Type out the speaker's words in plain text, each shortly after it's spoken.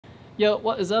Yo,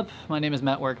 what is up? My name is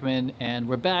Matt Workman, and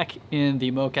we're back in the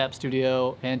MOCAP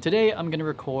studio, and today I'm going to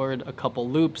record a couple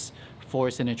loops for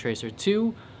Cinetracer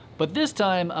 2, but this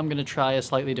time I'm going to try a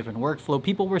slightly different workflow.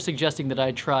 People were suggesting that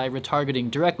I try retargeting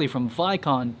directly from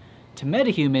Vicon to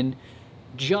Metahuman,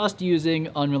 just using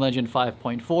Unreal Engine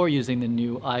 5.4, using the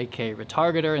new IK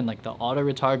Retargeter and like the auto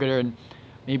retargeter and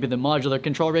maybe the modular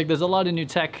control rig. There's a lot of new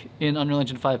tech in Unreal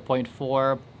Engine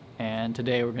 5.4, and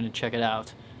today we're going to check it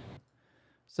out.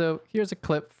 So here's a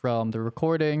clip from the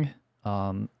recording,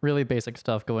 really basic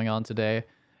stuff going on today.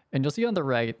 And you'll see on the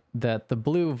right that the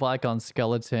blue Vicon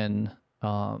skeleton,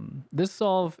 this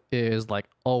solve is like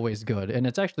always good. And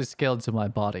it's actually scaled to my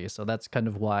body. So that's kind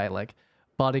of why like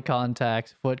body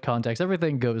contacts, foot contacts,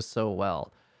 everything goes so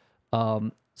well.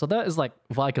 So that is like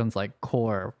Vicon's like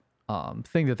core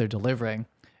thing that they're delivering.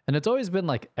 And it's always been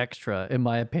like extra, in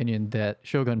my opinion, that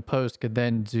Shogun Post could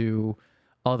then do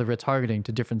all the retargeting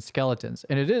to different skeletons.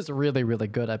 And it is really, really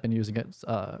good. I've been using it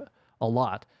a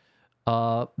lot.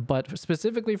 But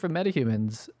specifically for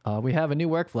metahumans, we have a new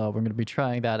workflow. We're going to be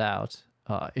trying that out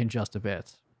in just a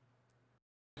bit.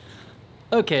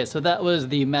 Okay, so that was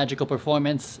the magical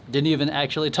performance. Didn't even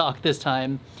actually talk this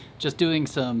time. Just doing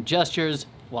some gestures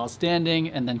while standing,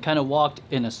 and then kind of walked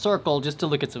in a circle just to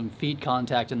look at some feet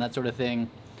contact and that sort of thing.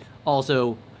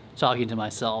 Also talking to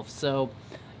myself. So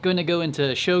going to go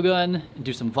into Shogun and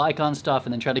do some Vicon stuff,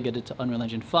 and then try to get it to Unreal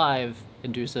Engine 5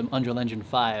 and do some Unreal Engine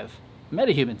 5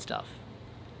 metahuman stuff.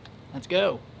 Let's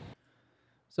go.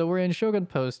 So we're in Shogun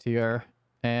Post here,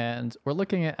 and we're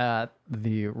looking at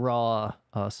the raw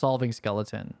solving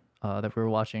skeleton that we were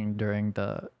watching during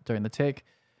the take.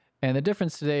 And the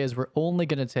difference today is we're only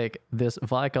going to take this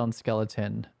Vicon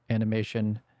skeleton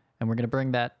animation, and we're going to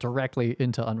bring that directly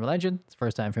into Unreal Engine. It's the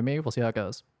first time for me. We'll see how it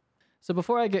goes. So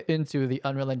before I get into the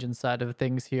Unreal Engine side of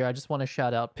things here, I just want to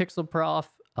shout out PixelProf.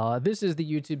 This is the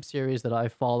YouTube series that I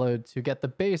followed to get the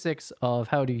basics of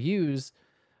how to use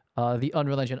the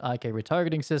Unreal Engine IK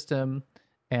retargeting system,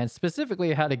 and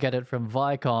specifically how to get it from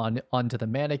Vicon onto the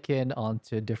mannequin,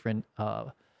 onto different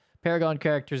Paragon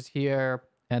characters here.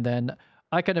 And then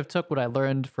I kind of took what I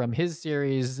learned from his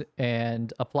series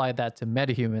and applied that to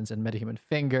metahumans and metahuman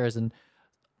fingers and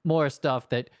more stuff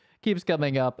that keeps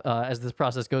coming up as this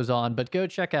process goes on, but go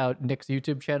check out Nick's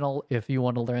YouTube channel if you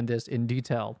want to learn this in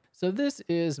detail. So this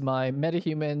is my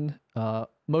metahuman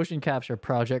motion capture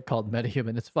project called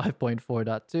Metahuman. It's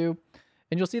 5.4.2,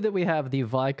 and you'll see that we have the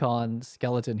Vicon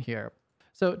skeleton here.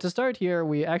 So to start here,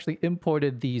 we actually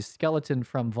imported the skeleton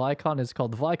from Vicon. It's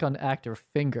called Vicon Actor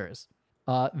Fingers.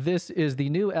 This is the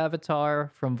new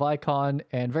avatar from Vicon,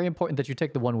 and very important that you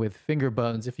take the one with finger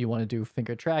bones if you want to do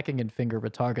finger tracking and finger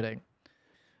retargeting.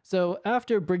 So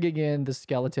after bringing in the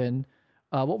skeleton,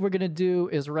 what we're going to do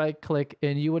is right click,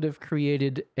 and you would have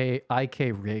created a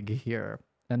IK rig here,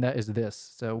 and that is this.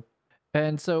 So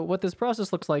what this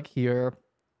process looks like here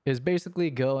is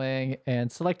basically going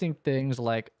and selecting things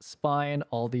like spine,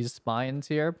 all these spines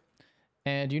here.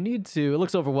 And you need to, it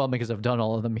looks overwhelming because I've done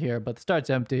all of them here, but the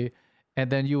start's empty. And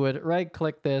then you would right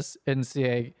click this and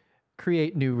say,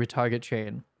 create new retarget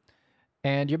chain.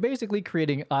 And you're basically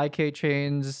creating IK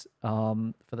chains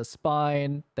for the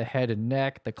spine, the head and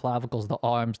neck, the clavicles, the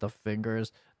arms, the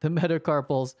fingers, the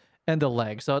metacarpals, and the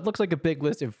legs. So it looks like a big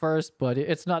list at first, but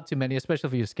it's not too many, especially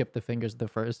if you skip the fingers the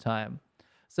first time.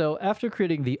 So after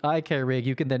creating the IK rig,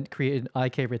 you can then create an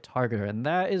IK retargeter, and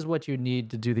that is what you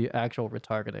need to do the actual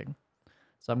retargeting.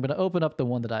 So I'm going to open up the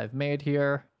one that I've made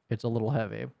here. It's a little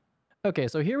heavy. Okay,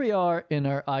 so here we are in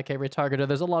our IK retargeter.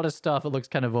 There's a lot of stuff. It looks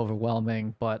kind of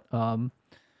overwhelming, but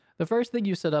the first thing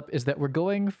you set up is that we're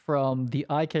going from the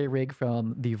IK rig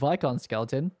from the Vicon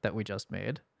skeleton that we just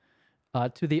made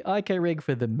to the IK rig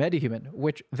for the metahuman,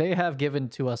 which they have given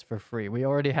to us for free. We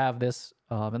already have this,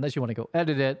 unless you want to go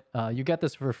edit it. You get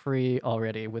this for free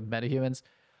already with metahumans.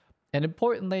 And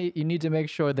importantly, you need to make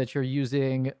sure that you're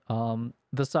using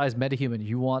the size metahuman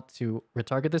you want to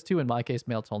retarget this to. In my case,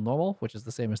 male tall normal, which is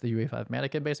the same as the UE5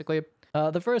 mannequin, basically.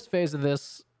 The first phase of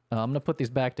this, I'm going to put these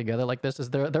back together like this, is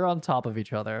they're on top of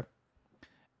each other.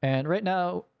 And right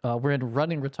now, we're in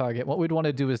running retarget. What we'd want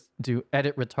to do is do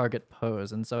edit retarget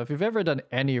pose. And so if you've ever done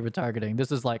any retargeting,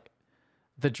 this is like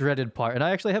the dreaded part. And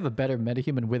I actually have a better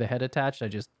metahuman with a head attached. I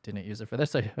just didn't use it for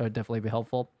this. It would definitely be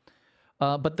helpful.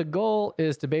 But the goal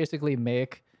is to basically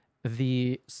make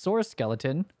the source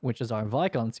skeleton, which is our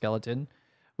Vicon skeleton.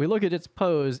 We look at its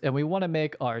pose, and we want to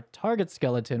make our target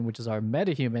skeleton, which is our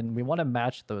metahuman. We want to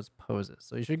match those poses.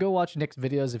 So you should go watch Nick's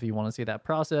videos if you want to see that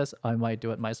process. I might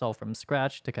do it myself from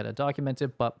scratch to kind of document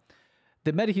it. But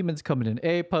the metahumans come in an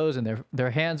A pose, and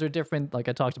their hands are different. Like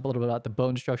I talked a little bit about the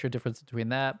bone structure difference between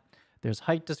that. There's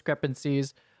height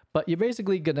discrepancies. But you're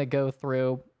basically going to go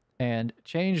through and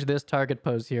change this target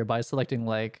pose here by selecting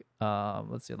like,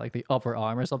 let's see, like the upper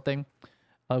arm or something.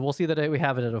 We'll see that we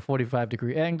have it at a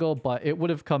 45-degree angle, but it would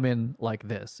have come in like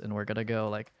this. And we're going to go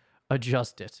like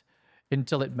adjust it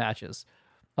until it matches.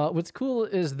 What's cool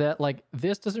is that like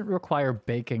this doesn't require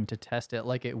baking to test it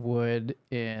like it would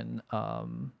in...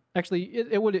 Actually,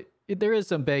 it would... there is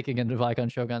some baking in the Vicon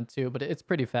Shogun too, but it's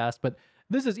pretty fast. But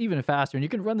this is even faster, and you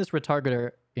can run this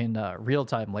retargeter in real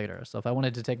time later. So if I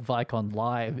wanted to take Vicon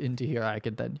live into here, I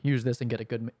could then use this and get a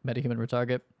good metahuman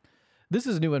retarget. This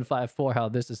is new in 5.4 how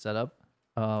this is set up,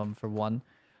 for one.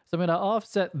 So I'm going to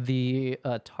offset the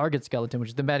target skeleton, which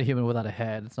is the metahuman without a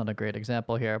head. It's not a great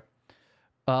example here.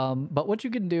 But what you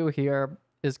can do here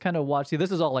is kind of watch. See,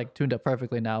 this is all like tuned up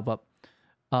perfectly now, but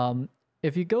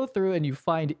if you go through and you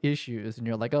find issues and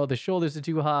you're like, oh, the shoulders are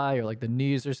too high, or like the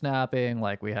knees are snapping,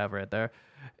 like we have right there,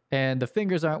 and the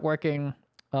fingers aren't working,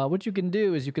 what you can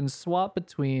do is you can swap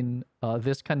between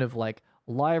this kind of like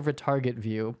live retarget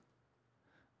view,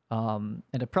 and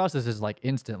it processes like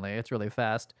instantly. It's really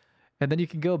fast. And then you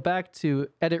can go back to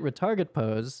edit retarget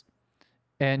pose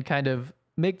and kind of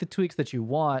make the tweaks that you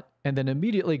want, and then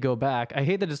immediately go back. I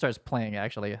hate that it starts playing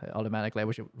actually automatically. I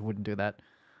wish it wouldn't do that.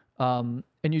 And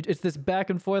it's this back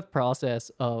and forth process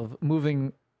of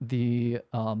moving the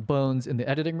bones in the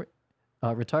editing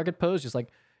retarget pose, just like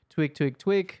tweak, tweak,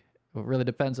 tweak. It really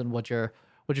depends on what you're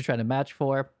trying to match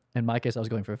for. In my case, I was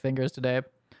going for fingers today.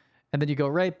 And then you go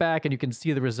right back and you can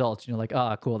see the results. You're like,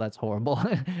 ah, cool, that's horrible.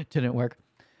 Didn't work.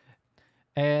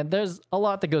 And there's a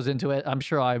lot that goes into it. I'm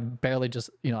sure I'm barely just,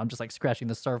 I'm just like scratching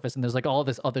the surface, and there's like all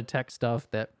this other tech stuff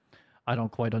that I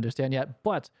don't quite understand yet,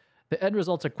 but the end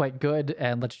results are quite good,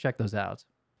 and let's check those out.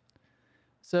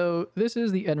 So this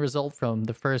is the end result from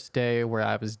the first day where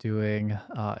I was doing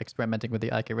experimenting with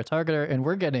the IK Retargeter, and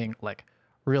we're getting like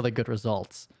really good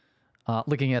results.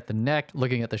 Looking at the neck,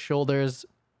 looking at the shoulders.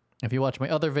 If you watch my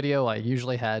other video, I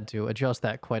usually had to adjust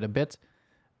that quite a bit.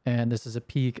 And this is a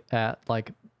peek at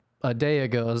like a day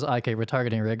ago's IK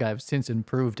retargeting rig. I've since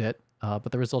improved it,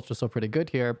 but the results are still pretty good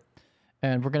here.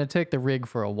 And we're going to take the rig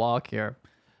for a walk here.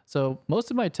 So most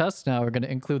of my tests now are going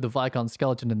to include the Vicon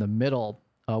skeleton in the middle,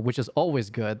 which is always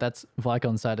good. That's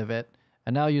Vicon's side of it.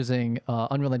 And now using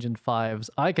Unreal Engine 5's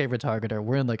IK Retargeter,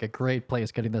 we're in like a great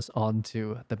place getting this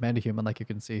onto the metahuman, like you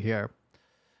can see here.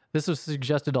 This was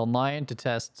suggested online to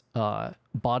test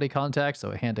body contact,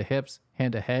 so hand to hips,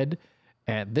 hand to head,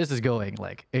 and this is going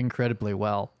like incredibly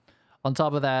well. On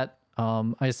top of that,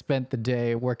 I spent the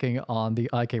day working on the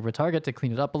IK Retarget to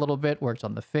clean it up a little bit, worked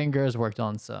on the fingers, worked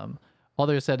on some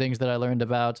other settings that I learned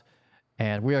about,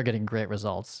 and we are getting great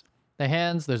results. The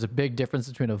hands, there's a big difference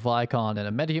between a Vicon and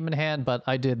a metahuman hand, but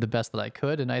I did the best that I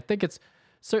could, and I think it's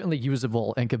certainly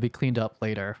usable and could be cleaned up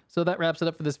later. So that wraps it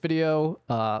up for this video.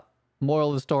 Moral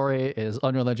of the story is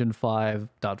Unreal Engine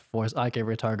 5.4's IK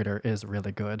Retargeter is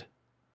really good.